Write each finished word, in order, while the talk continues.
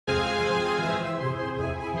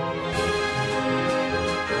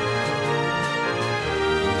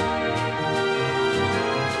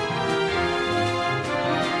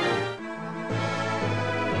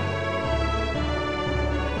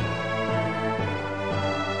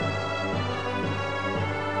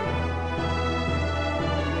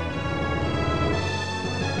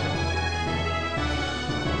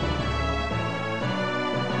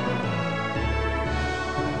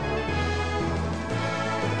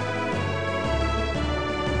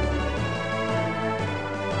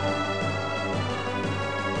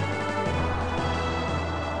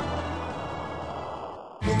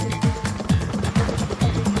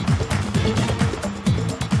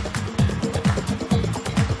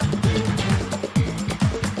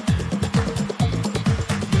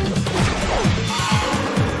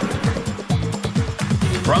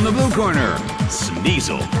From the blue corner,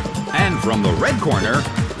 Sneasel. And from the red corner,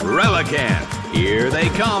 Relicanth. Here they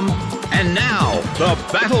come. And now, the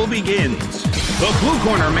battle begins. The blue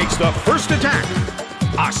corner makes the first attack.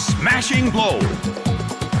 A smashing blow.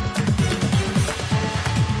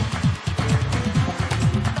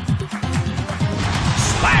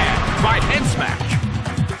 Slam by head smash.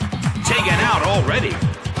 Taken out already.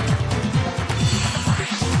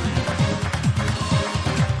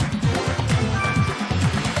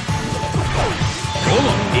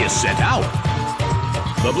 Golem is sent out.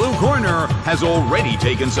 The blue corner has already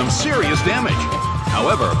taken some serious damage.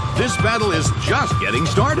 However, this battle is just getting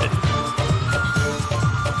started.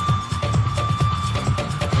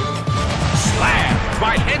 Slam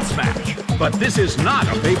by head smash. But this is not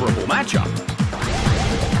a favorable matchup.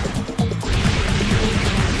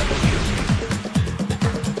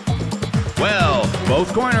 Well,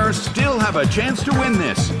 both corners still have a chance to win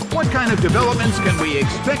this. What kind of developments can we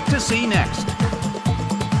expect to see next?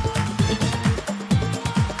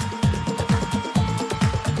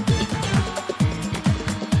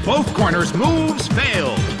 Both corners' moves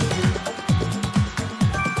failed.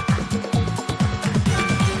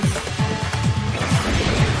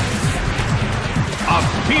 A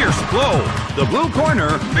fierce blow. The blue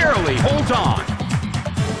corner barely holds on.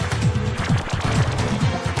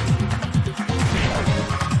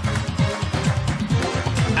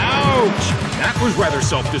 Ouch! That was rather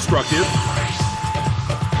self-destructive.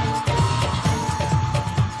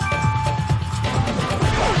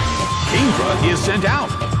 Kingdra is sent out.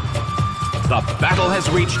 The battle has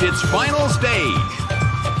reached its final stage.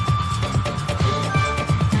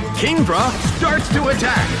 Kingdra starts to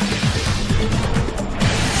attack.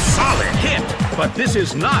 Solid hit, but this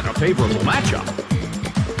is not a favorable matchup.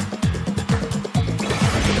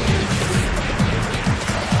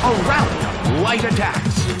 A round of light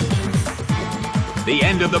attacks. The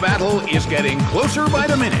end of the battle is getting closer by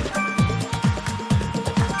the minute.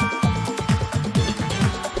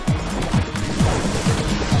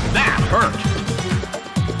 That hurt.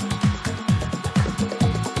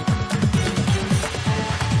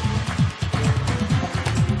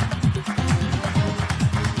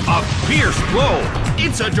 A fierce blow.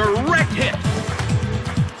 It's a direct hit.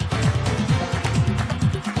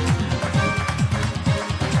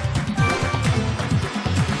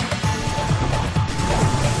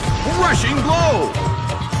 Rushing blow.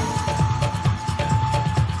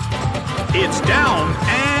 It's down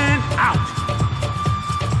and out.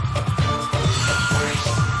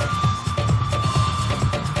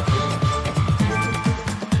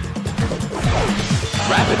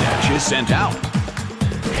 Rapidash is sent out.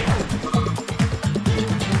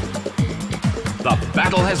 The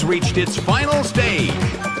battle has reached its final stage.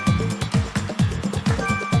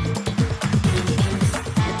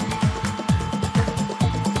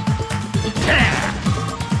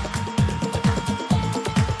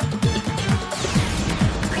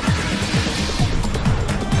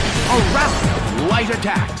 A round of light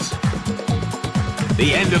attacks.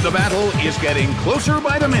 The end of the battle is getting closer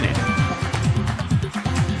by the minute.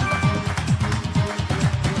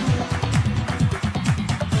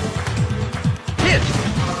 Hit.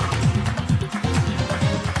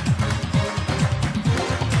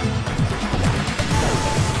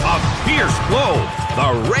 A fierce blow.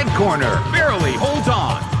 The red corner barely holds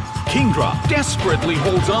on. Kingdra desperately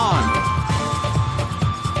holds on.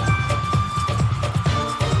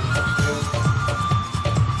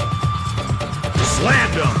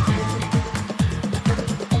 Slammed him.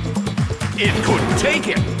 It couldn't take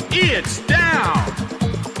it. It's down.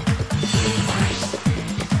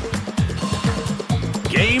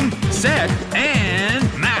 Game, set, and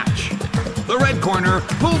match. The red corner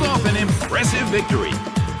pulled off an impressive victory.